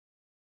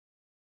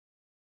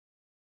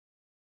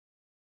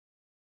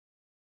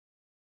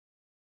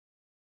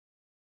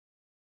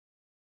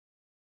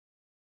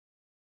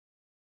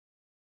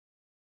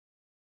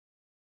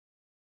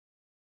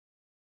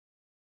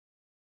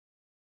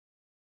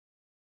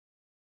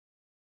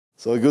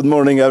So good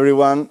morning,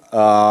 everyone.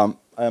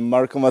 I'm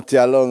Marco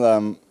Mattiello,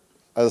 and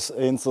as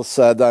Enzo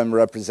said, I'm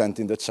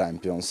representing the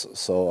champions.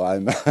 So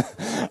I'm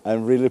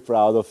I'm really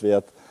proud of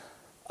it.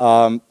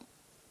 So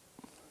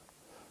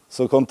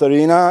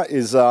Contarina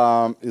is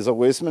a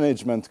waste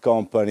management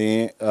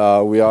company.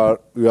 We are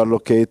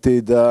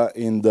located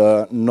in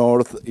the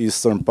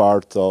northeastern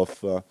part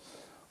of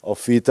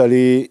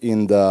Italy,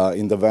 in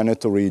the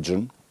Veneto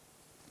region.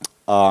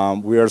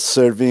 We are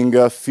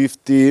serving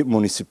 50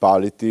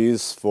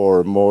 municipalities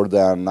for more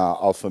than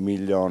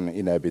 500,000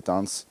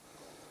 inhabitants,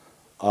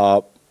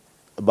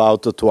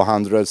 about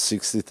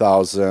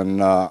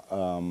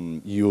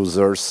 260,000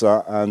 users.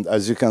 And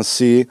as you can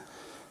see,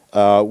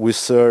 we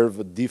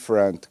serve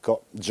different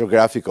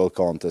geographical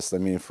contexts. I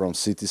mean, from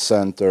city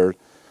center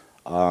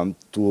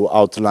to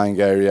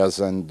outlying areas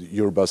and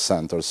urban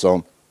centers.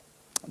 So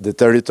the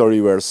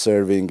territory we're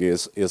serving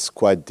is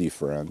quite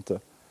different.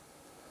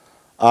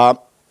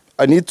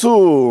 I need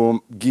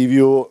to give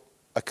you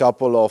a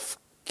couple of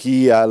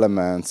key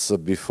elements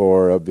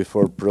before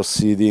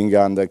proceeding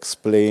and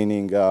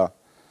explaining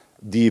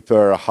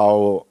deeper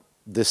how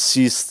the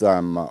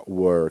system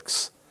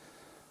works.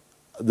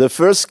 The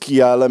first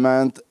key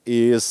element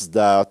is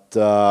that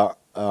the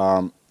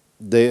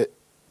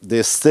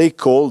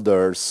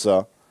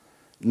stakeholders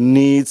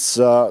needs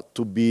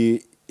to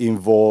be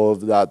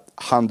involved at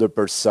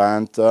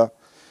 100%.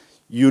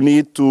 You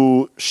need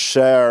to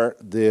share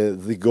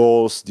the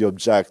goals, the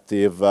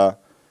objective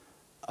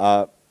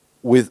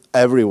with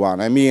everyone.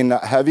 I mean,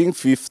 having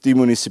 50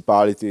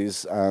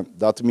 municipalities,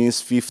 that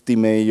means 50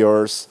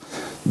 mayors,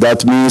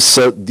 that means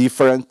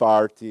different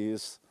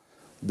parties,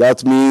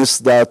 that means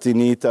that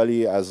in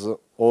Italy, as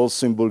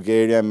also in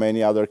Bulgaria and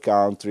many other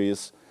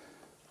countries,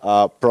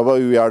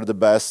 probably we are the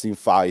best in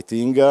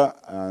fighting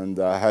and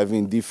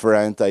having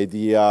different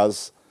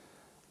ideas.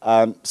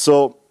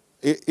 So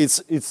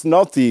it's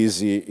not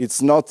easy.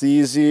 It's not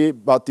easy,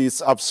 but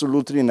it's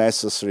absolutely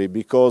necessary,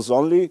 because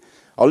only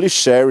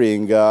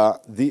sharing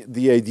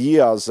the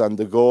ideas and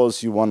the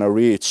goals you want to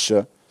reach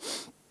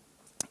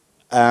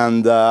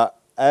and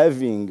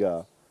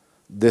having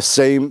the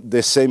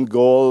same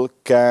goal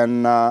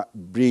can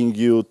bring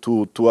you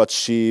to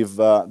achieve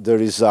the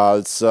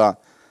results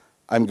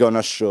I'm going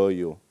to show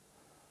you.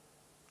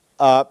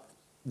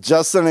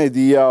 Just an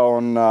idea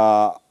on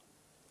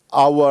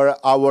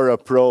our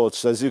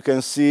approach. As you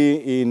can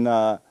see, in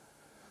the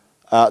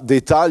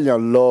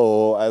Italian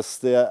law has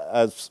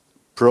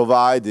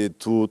provided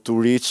to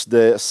reach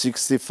the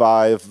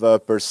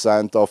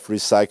 65% of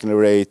recycling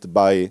rate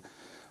by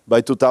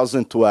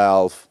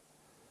 2012,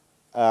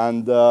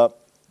 and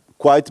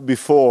quite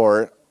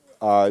before,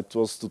 it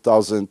was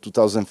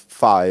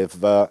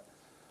 2005,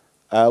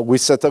 we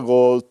set a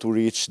goal to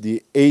reach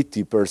the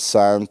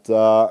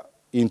 80%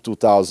 in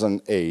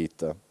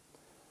 2008.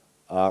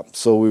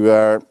 So we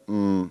were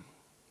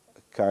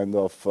kind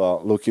of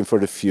looking for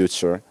the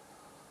future.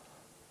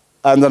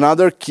 And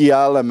another key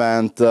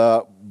element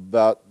that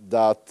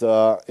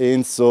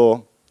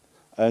Enzo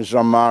and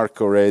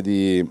Jean-Marc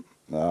already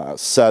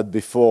said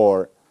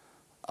before,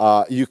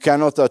 you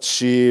cannot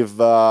achieve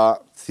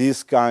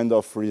this kind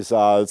of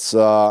results if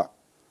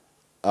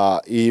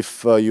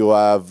you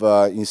have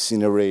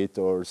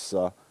incinerators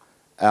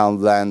and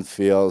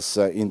landfills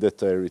in the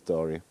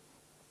territory.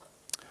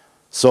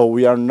 So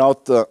we are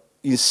not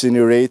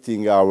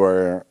incinerating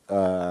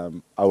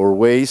our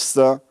waste.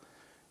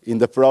 In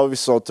the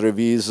province of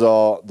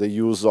Treviso, the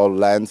use of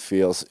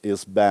landfills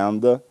is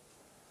banned.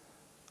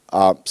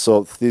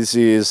 So this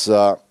is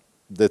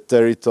the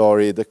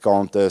territory, the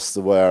context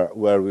where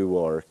we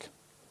work.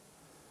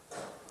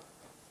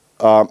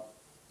 I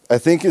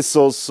think it's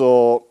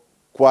also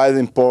quite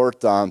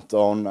important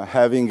on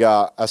having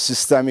a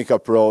systemic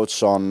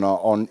approach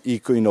on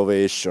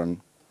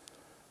eco-innovation.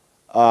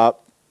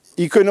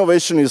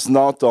 Eco-innovation is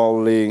not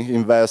only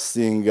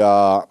investing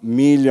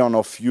millions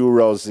of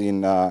euros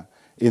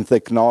in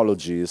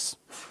technologies,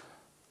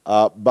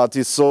 but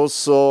it's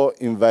also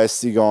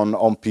investing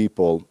on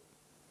people.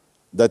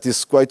 That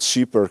is quite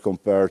cheaper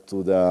compared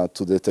to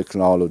the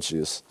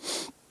technologies.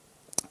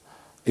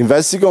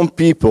 Investing on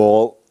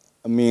people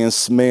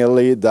means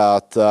mainly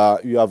that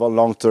you have a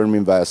long-term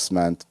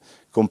investment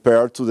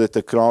compared to the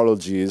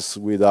technologies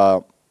with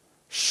a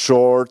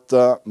short,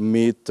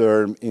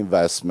 mid-term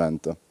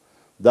investment.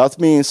 That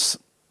means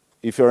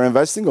if you're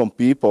investing on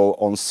people,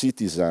 on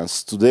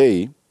citizens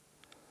today,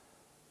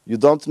 you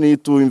don't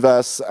need to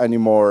invest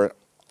anymore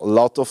a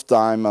lot of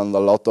time and a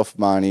lot of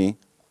money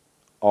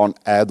on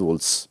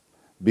adults,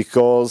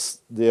 because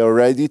they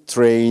already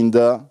trained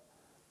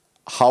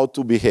how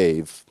to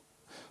behave.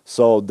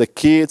 So the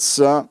kids,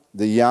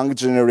 the young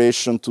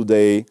generation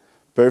today,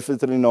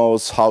 perfectly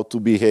knows how to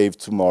behave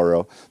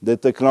tomorrow. The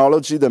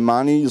technology, the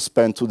money you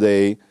spend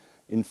today,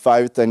 in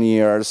 5–10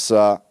 years,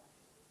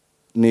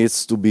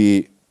 needs to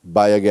be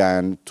buy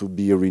again, to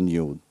be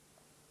renewed.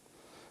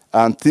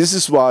 And this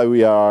is why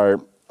we are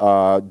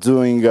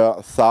doing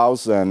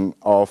thousands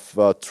of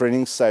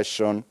training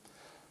sessions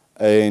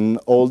in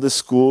all the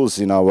schools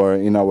in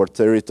our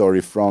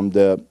territory, from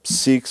the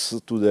 6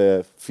 to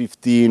the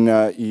 15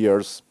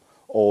 years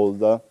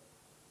old. We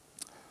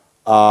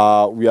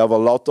have a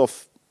lot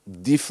of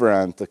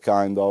different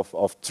kind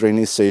of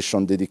training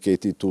session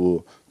dedicated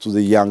to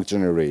the young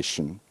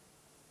generation.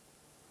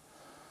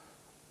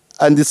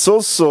 And it's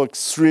also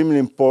extremely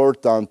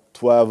important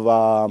to have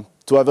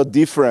a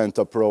different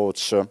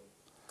approach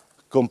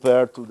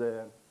compared to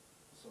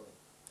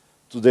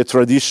the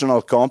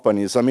traditional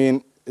companies. I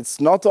mean,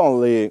 it's not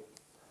only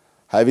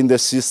having the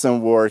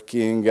system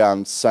working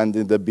and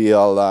sending the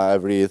bill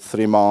every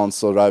 3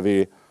 months or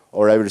every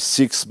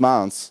 6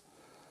 months,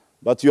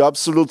 but you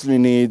absolutely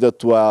need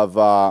to have,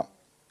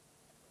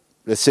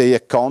 let's say, a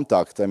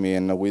contact. I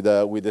mean, with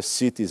the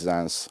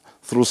citizens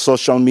through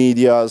social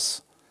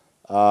medias,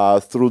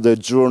 through the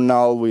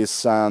journal we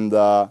send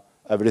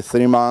every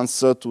 3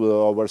 months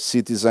to our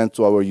citizens,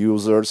 to our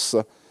users,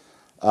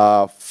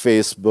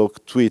 Facebook,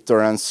 Twitter,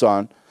 and so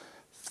on.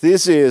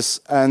 This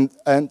is, and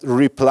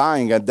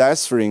replying and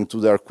answering to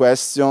their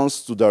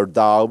questions, to their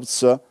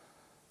doubts.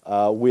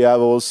 We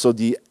have also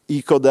the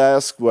Eco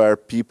Desk, where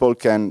people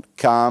can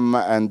come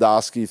and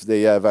ask if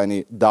they have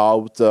any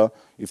doubt,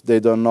 if they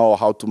don't know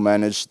how to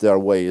manage their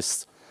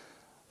waste.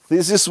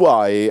 This is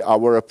why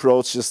our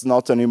approach is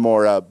not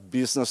anymore a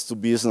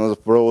business-to-business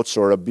approach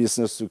or a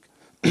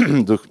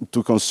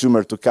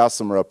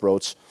business-to-consumer-to-customer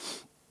approach,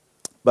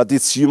 but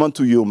it's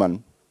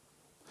human-to-human.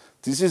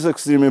 This is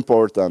extremely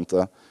important.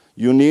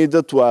 You need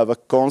to have a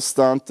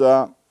constant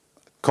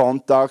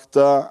contact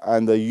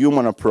and a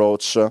human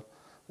approach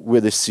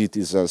with the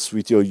citizens,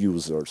 with your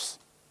users.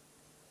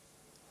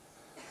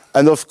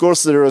 And of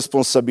course, the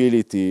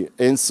responsibility.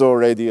 Enzo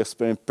already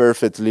explained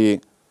perfectly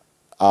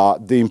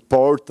the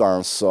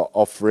importance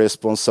of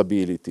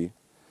responsibility.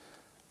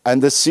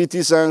 And the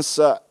citizens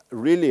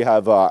really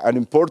have an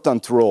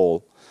important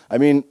role. I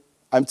mean,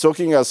 I'm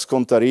talking as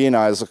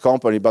Contarina, as a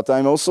company, but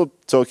I'm also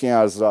talking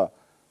as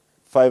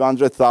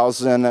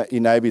 500,000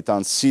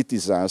 inhabitants,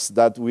 citizens,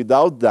 that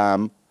without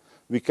them,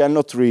 we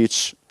cannot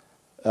reach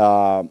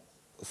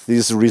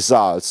these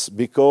results,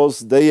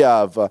 because they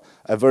have a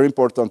very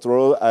important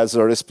role as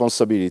a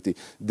responsibility.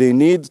 They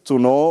need to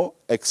know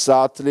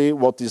exactly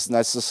what is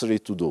necessary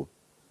to do.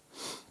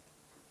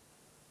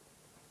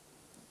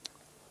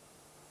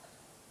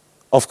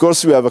 Of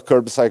course, we have a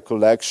curbside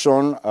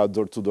collection, a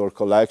door-to-door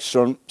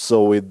collection,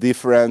 so with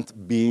different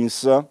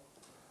bins.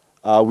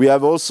 We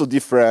have also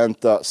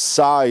different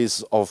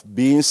size of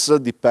bins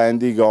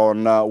depending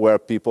on where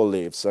people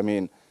live. I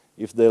mean,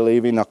 if they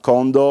live in a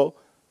condo,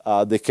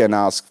 they can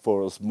ask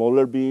for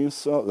smaller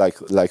bins,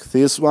 like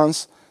these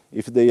ones.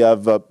 If they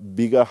have a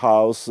bigger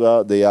house,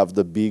 they have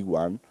the big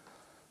one.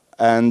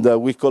 And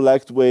we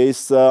collect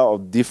waste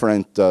of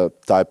different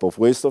type of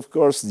waste, of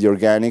course, the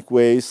organic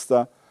waste,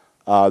 the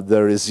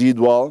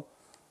residual,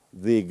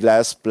 the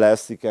glass,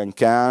 plastic, and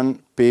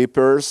can,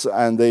 papers,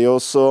 and they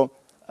also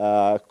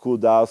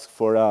could ask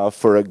for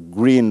a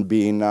green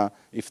bin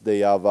if they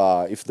have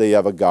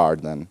a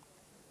garden.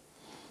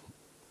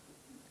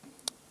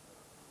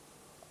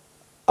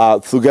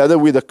 Together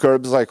with the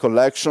curbside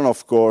collection,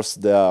 of course,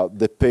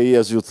 the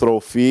pay-as-you-throw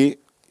fee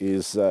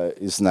is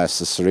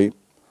necessary.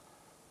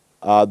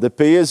 The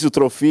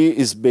pay-as-you-throw fee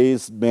is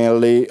based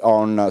mainly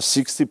on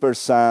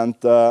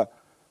 60%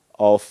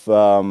 of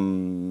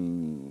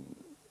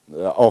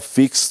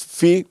fixed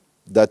fee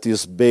that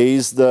is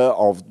based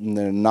on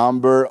the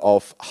number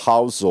of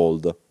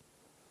household.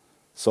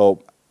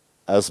 So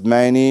as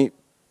many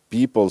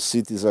people,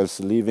 citizens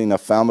live in a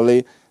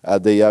family,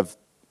 they have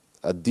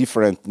a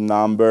different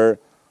number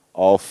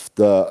of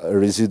the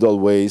residual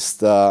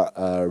waste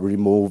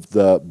removed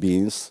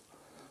bins,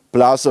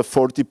 plus a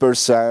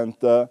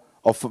 40%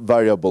 of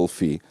variable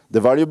fee.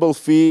 The variable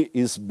fee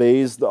is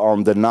based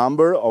on the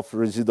number of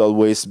residual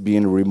waste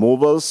bin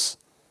removals.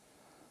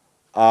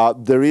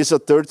 There is a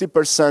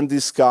 30%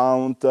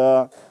 discount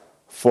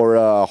for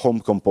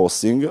home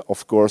composting.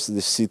 Of course,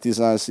 the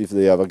citizens, if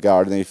they have a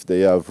garden, if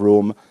they have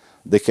room,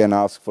 they can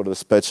ask for the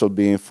special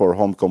bin for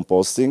home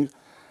composting.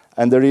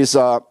 And there is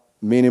a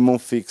minimum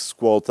fixed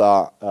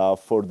quota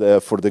for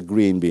the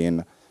green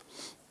bin.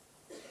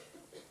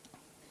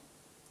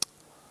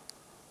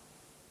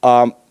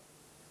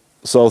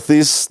 So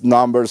these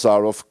numbers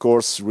are, of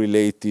course,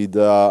 related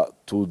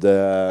to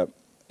the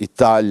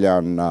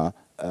Italian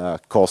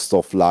cost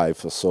of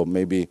life. So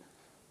maybe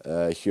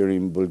here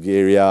in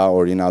Bulgaria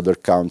or in other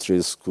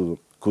countries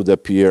could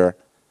appear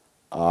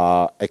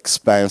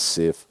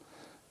expensive.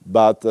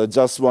 But I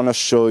just want to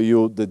show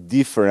you the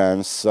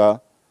difference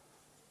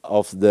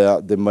of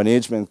the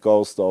management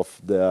cost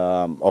of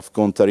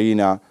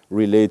Contarina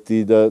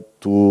related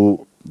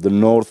to the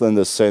northern,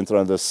 the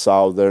central, and the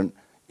southern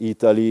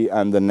Italy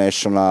and the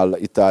national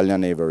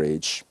Italian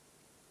average.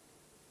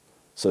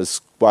 So it's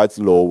quite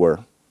lower.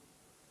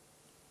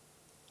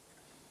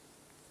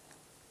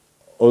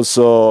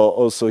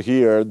 Also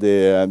here,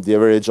 the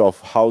average of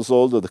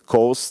household, the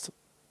cost.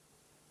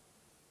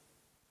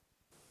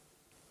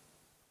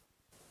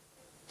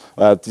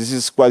 This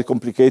is quite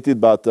complicated,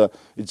 but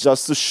it's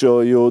just to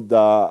show you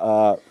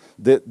the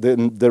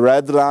The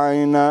red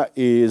line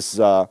is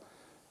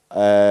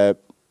the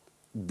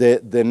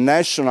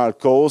national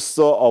cost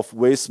of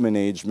waste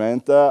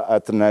management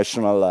at the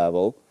national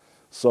level.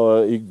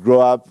 So it grew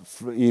up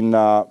in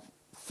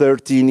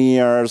 13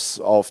 years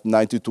of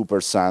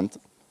 92%.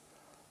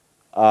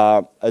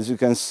 As you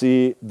can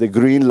see, the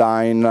green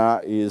line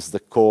is the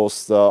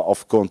cost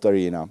of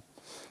Contarina.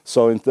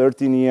 So in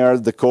 13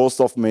 years, the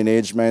cost of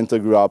management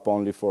grew up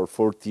only for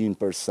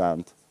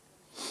 14%.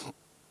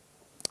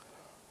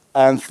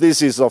 And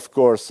this is, of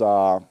course,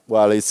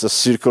 well, it's a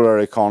circular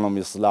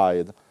economy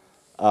slide.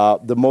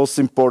 The most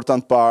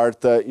important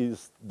part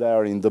is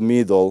there in the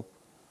middle,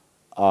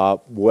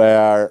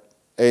 where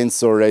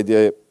Enzo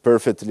already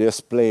perfectly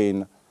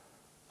explained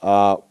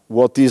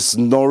what is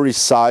not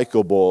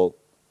recyclable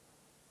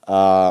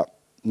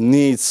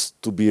needs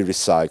to be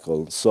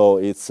recycled. So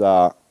it's,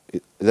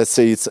 let's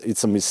say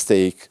it's a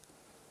mistake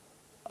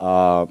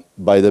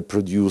by the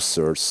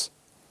producers.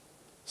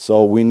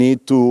 So we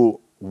need to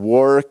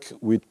work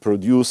with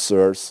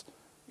producers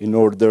in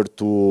order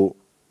to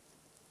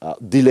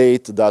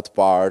delete that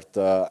part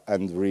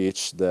and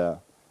reach the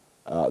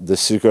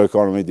circular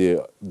economy,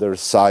 the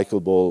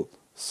recyclable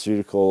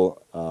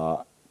circle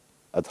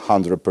at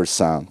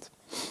 100%.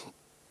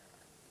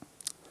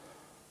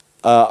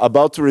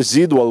 About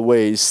residual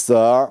waste, we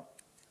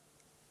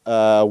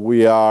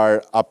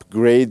are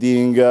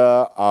upgrading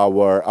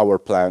our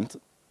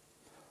plant.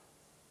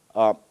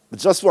 I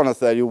just want to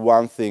tell you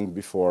one thing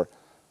before.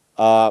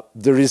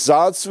 The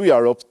results we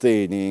are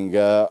obtaining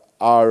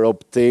are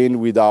obtained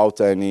without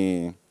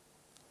any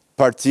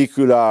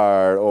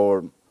particular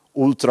or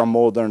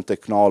ultra-modern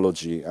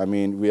technology. I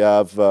mean, we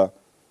have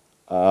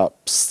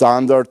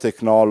standard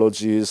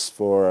technologies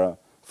for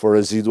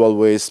residual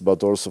waste,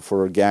 but also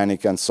for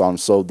organic and so on.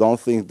 So don't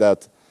think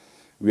that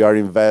we are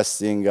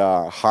investing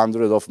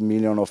hundreds of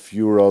millions of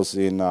euros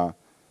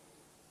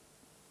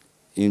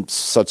in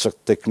such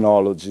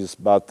technologies,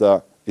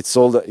 but it's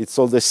all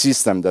the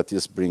system that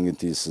is bringing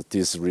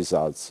these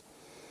results.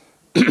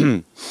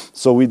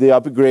 So with the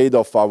upgrade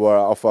of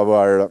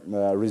our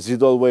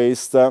residual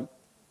waste,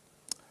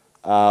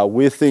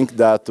 we think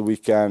that we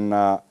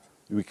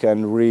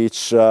can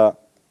reach.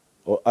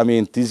 I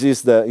mean, this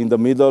is in the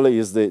middle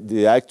is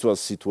the actual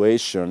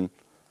situation,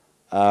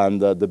 and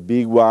the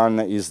big one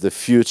is the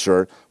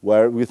future,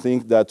 where we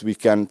think that we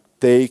can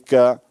take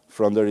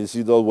from the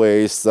residual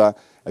waste a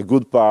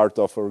good part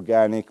of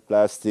organic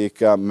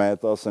plastic,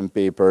 metals, and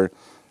paper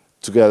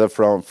together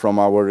from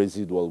our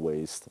residual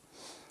waste.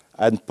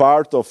 And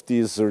part of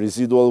this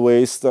residual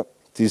waste,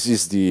 this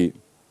is the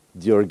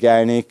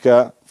organic.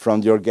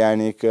 From the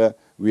organic,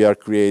 we are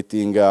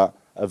creating a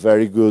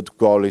very good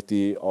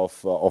quality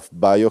of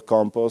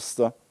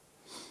biocompost.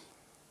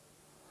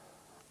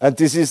 And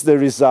this is the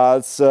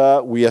results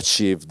we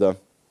achieved.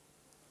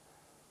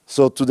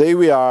 So today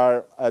we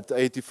are at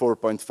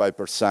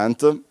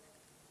 84.5%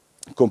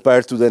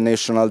 compared to the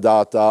national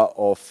data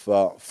of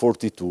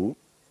 42.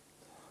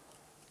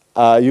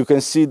 You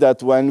can see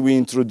that when we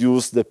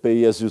introduced the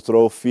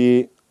pay-as-you-throw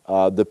fee,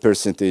 the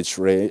percentage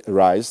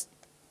rise.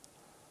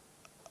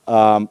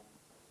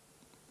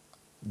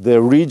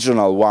 The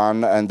regional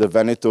one, and the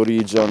Veneto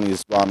region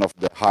is one of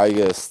the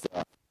highest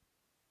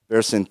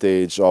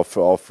percentage of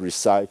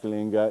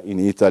recycling in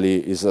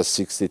Italy is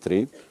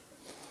 63.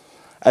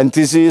 And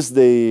this is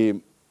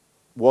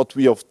what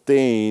we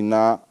obtain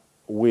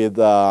with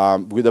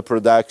the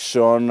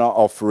production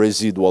of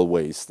residual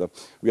waste.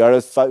 We are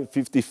at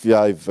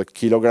 55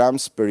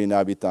 kilograms per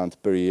inhabitant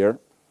per year,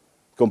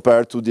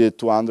 compared to the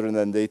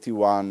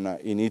 281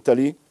 in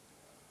Italy,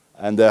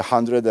 and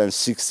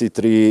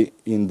 163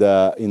 in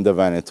the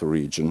Veneto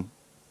region.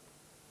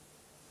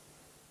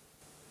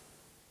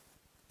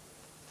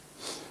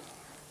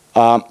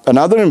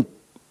 Another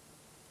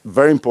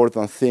very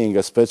important thing,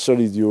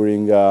 especially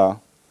during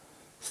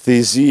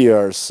these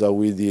years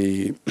with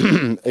the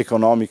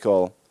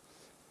economical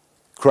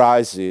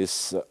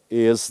crisis,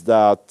 is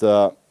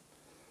that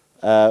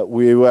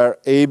we were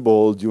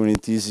able during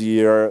this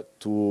year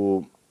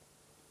to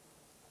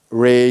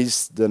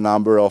raise the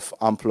number of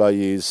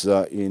employees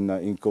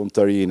in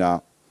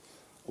Contarina,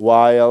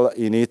 while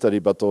in Italy,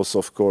 but also,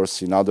 of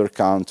course, in other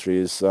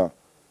countries,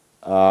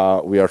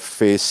 we are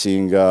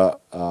facing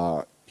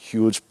a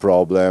huge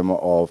problem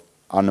of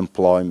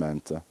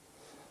unemployment.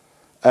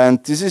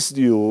 And this is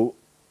due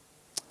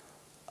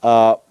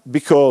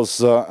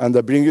because, and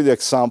I bring you the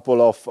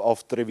example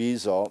of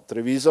Treviso.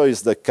 Treviso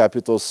is the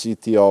capital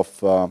city of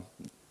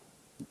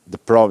the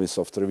province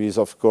of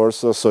Treviso, of course,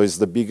 so it's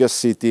the biggest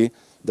city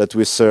that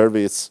we serve.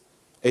 It's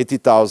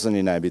 80,000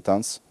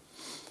 inhabitants.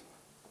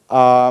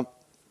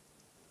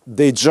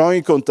 They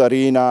joined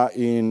Contarina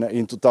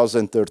in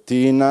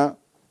 2013.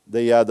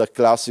 They had a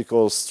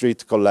classical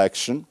street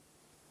collection.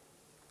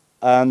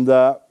 And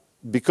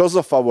because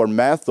of our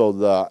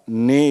method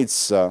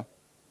needs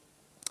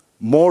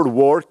more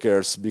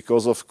workers,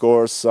 because of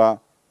course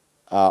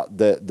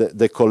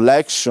the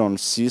collection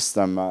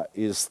system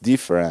is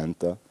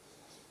different.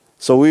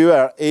 So we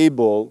were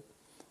able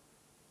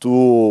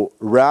to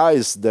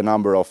raise the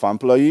number of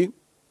employees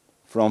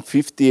from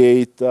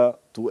 58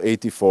 to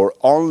 84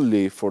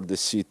 only for the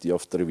city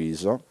of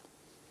Treviso,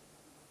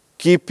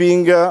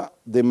 keeping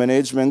the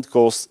management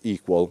costs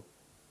equal.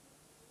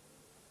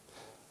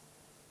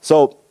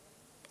 So,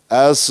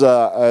 as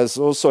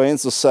also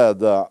Enzo said,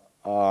 the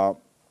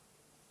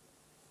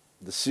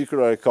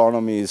circular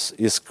economy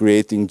is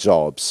creating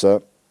jobs,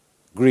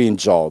 green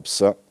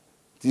jobs.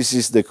 This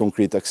is the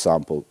concrete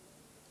example.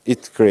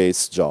 It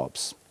creates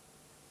jobs.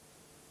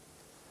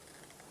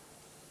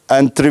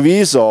 And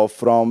Treviso,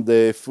 from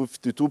the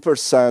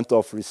 52%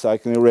 of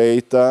recycling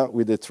rate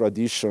with the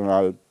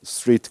traditional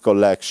street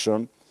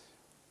collection,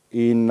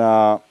 in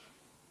 1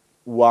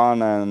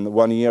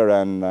 year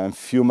and a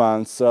few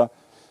months,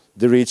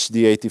 they reached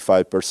the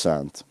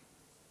 85%.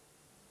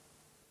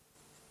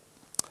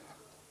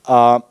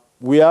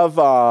 We have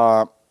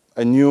a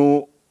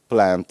new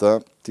plant.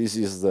 This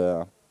is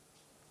the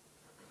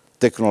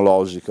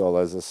technological,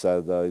 as I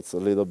said. It's a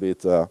little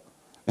bit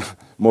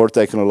more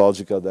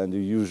technological than the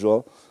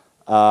usual.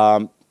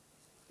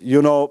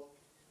 You know,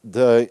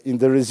 in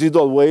the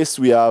residual waste,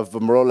 we have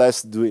more or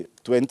less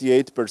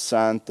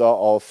 28%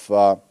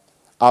 of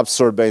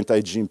absorbent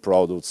hygiene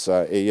products,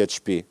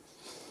 AHP.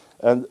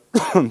 And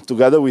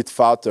together with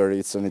Fater,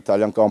 it's an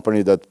Italian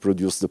company that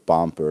produced the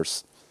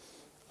Pampers.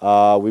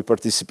 We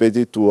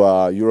participated to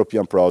a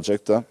European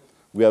project.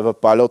 We have a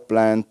pilot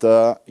plant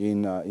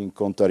in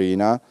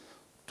Contarina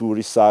to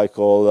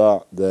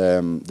recycle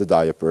the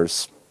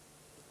diapers.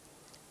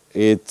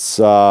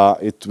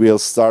 It will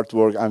start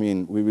work. I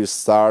mean, we will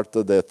start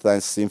the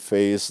testing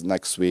phase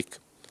next week,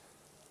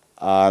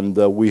 and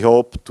we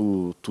hope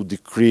to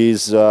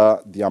decrease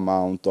the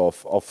amount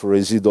of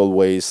residual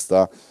waste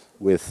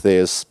with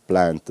this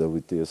plant,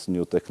 with this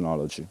new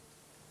technology.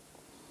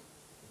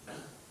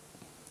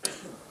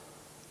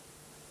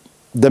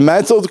 The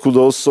method could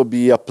also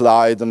be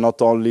applied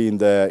not only in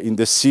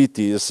the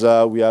cities.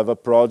 We have a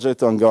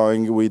project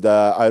ongoing with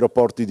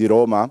Aeroporti di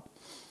Roma.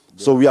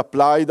 So we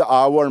applied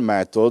our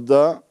method,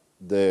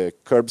 the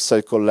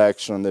curbside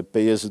collection, the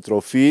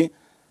pay-as-you-throw fee,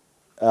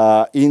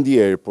 in the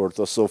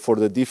airport. So for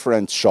the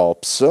different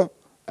shops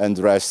and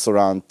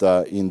restaurants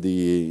in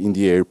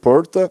the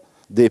airport,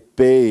 they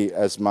pay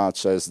as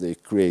much as they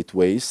create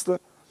waste.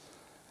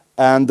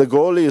 And the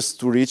goal is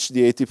to reach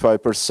the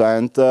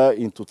 85%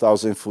 in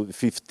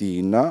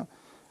 2015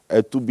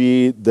 to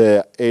be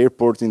the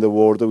airport in the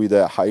world with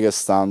the highest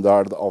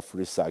standard of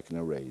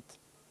recycling rate.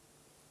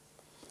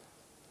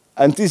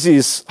 And this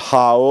is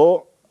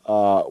how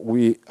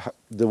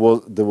there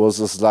was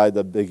a slide at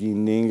the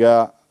beginning,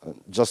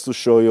 just to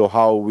show you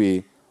how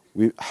we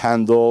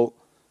handle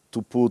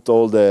to put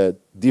all the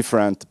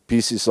different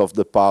pieces of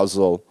the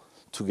puzzle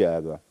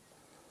together.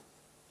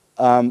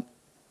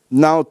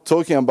 Now,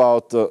 talking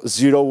about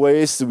zero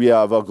waste, we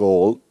have a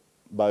goal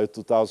by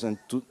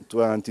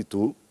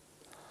 2022.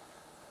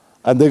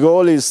 And the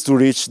goal is to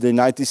reach the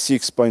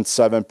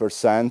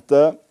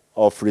 96.7%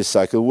 of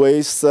recycled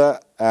waste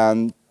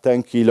and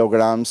 10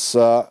 kilograms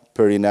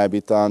per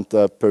inhabitant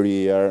per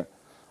year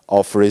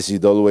of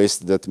residual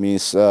waste. That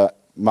means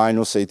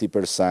minus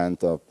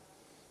 80% of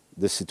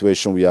the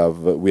situation we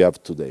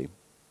have today.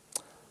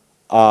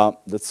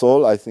 That's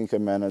all. I think I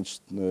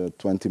managed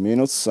 20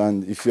 minutes.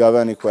 And if you have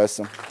any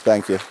questions,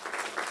 thank you.